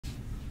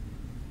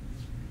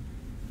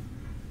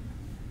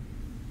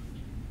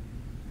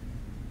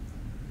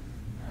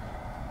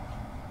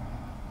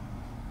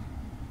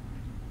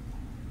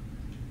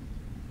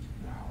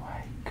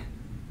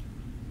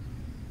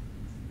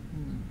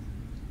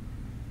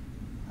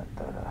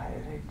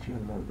hit you a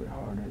little bit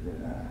harder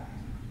than I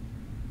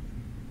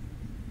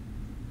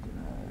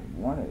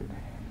wanted,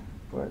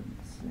 but it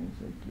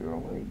seems like you're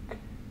awake.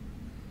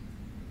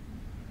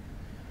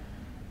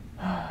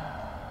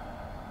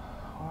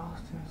 Well,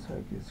 seems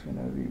like it's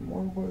gonna be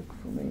more work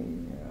for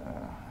me.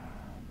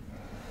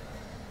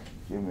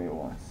 Give me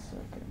 1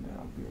 second,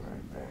 I'll be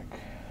right back.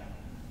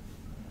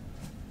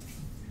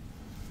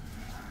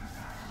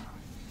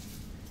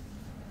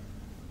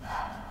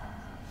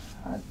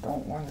 I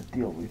don't want to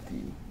deal with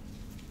you.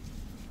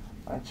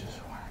 I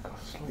just want to go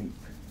sleep.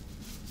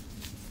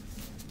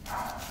 I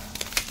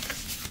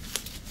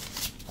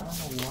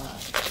don't know why.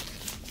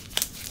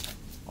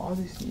 All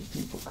these new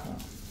people come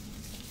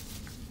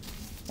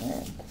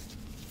and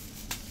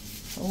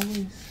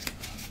always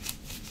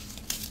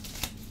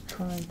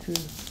trying to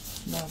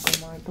knock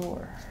on my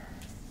door.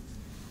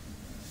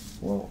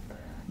 Well,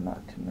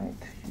 not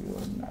tonight. You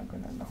are not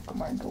gonna knock on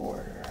my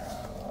door.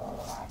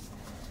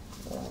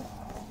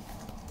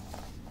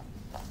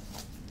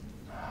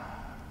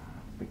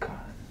 Because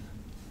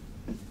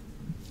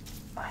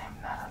I am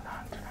not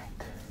alone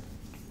tonight.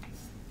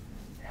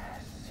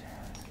 Yes, yes.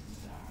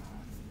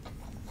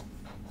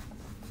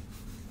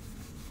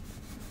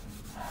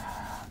 I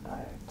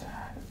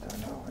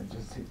don't know. I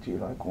just hit you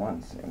like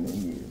once and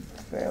then you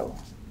fell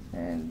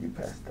and you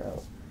passed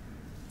out.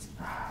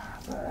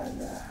 But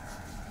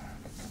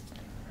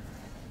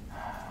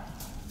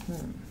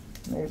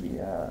maybe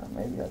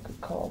I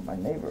could call my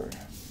neighbor.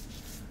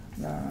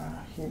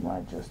 Nah, he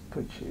might just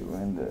put you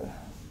in the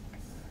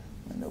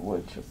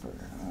wood chipper.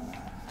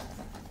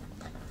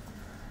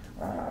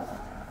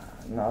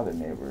 Another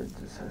neighbor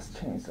just has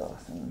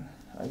chainsaws, and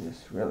I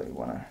just really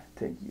want to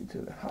take you to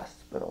the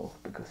hospital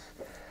because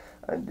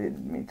I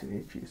didn't mean to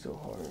hit you so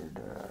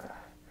hard.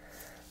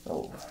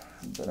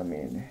 But I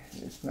mean,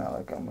 it's not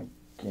like I'm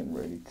getting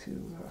ready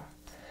to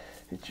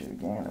hit you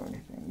again or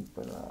anything.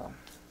 But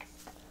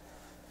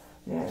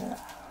yeah,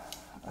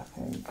 I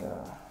think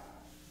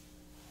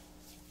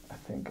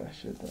I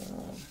should.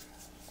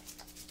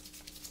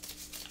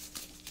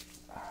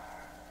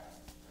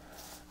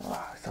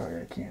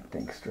 Sorry, I can't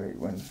think straight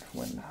when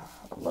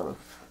a lot of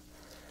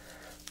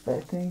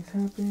bad things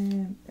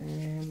happen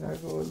and I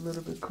go a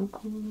little bit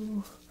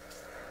cuckoo.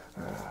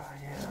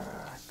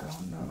 Yeah, I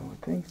don't know.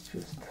 Things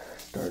just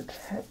start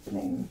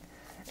happening,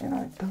 and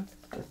I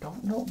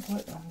don't know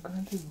what I'm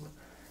gonna do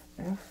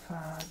if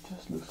I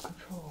just lose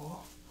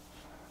control.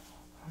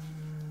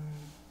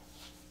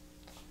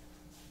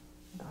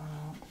 Don't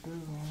know what to do.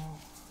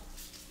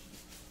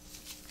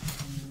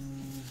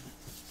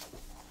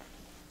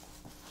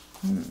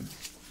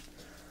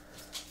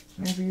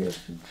 Maybe I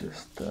should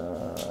just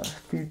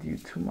feed you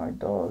to my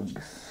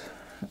dogs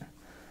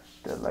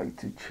that like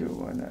to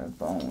chew on a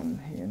bone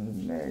here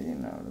and there, you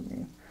know what I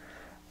mean?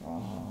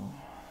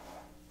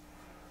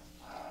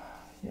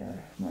 Yeah,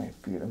 I might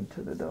feed them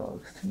to the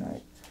dogs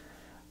tonight.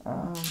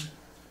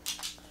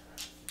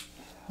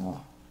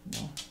 No,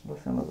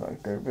 doesn't look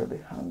like they're really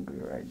hungry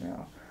right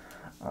now.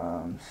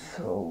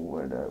 So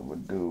what I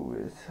would do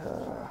is,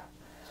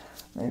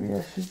 maybe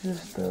I should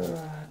just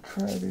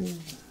try to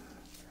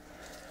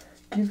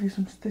give you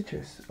some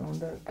stitches on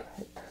that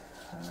cut.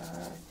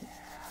 Yeah.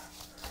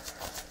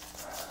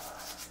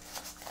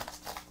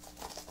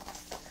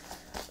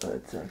 Oh,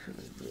 it's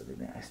actually really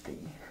nasty.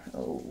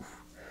 Oh,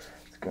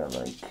 it's got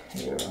like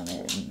hair on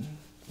it, and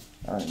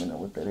I don't even know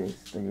what that is.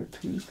 Is that your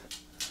tooth?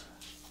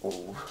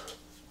 Oh,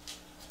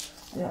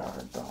 yeah.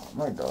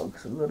 My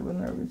dog's a little bit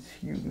nervous.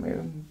 You made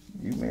him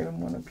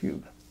want to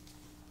puke.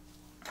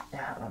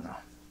 Yeah, I don't know.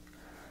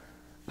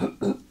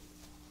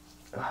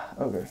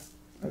 Okay,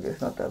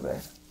 it's not that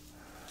bad.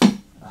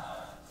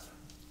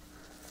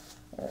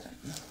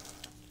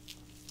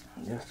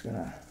 I'm just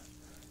gonna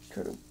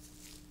try to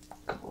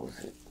close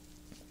it.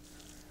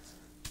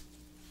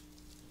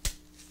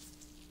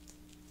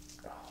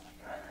 Oh my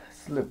god,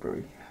 it's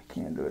slippery. I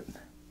can't do it.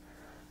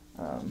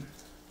 I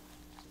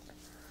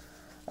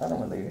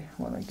don't really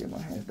want to get my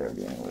hands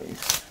dirty anyways.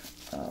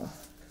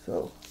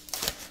 So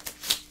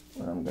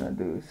what I'm gonna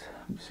do is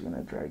I'm just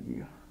gonna drag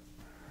you.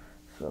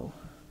 So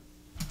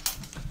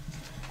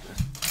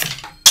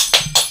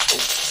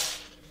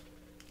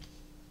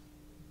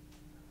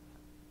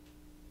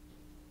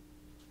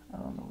I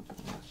don't know what that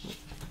was, but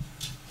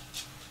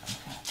I'm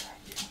gonna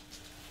drag you.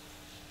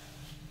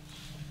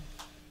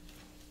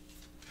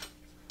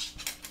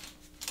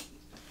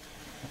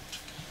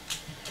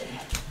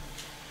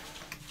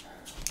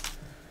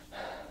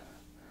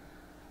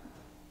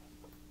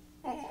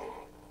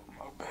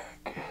 My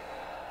back.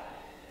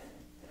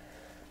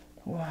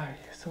 Why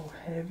so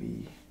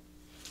heavy?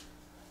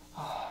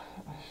 Oh,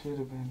 I should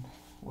have been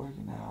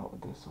working out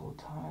this whole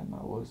time.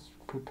 I was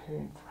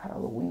preparing for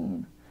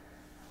Halloween.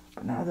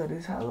 But now that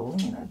it's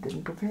Halloween, I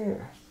didn't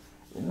prepare.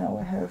 And now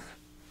I have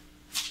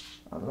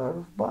a lot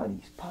of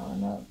bodies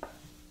piling up.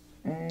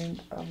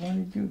 And I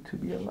wanted you to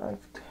be alive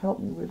to help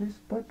me with this,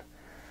 but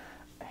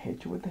I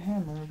hit you with the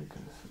hammer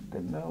because I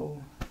didn't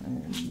know.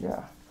 And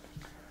yeah.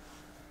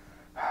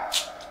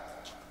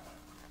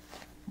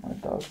 My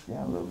dog's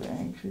getting a little bit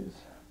anxious.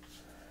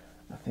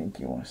 I think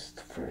he wants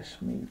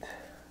fresh meat.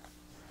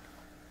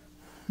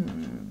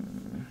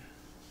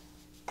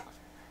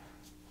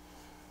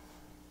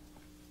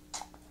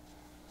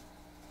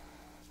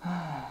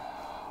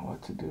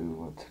 What to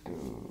do?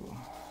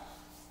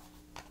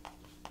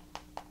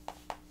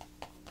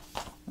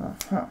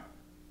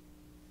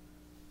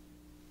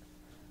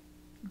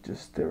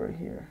 Just stay right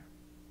here.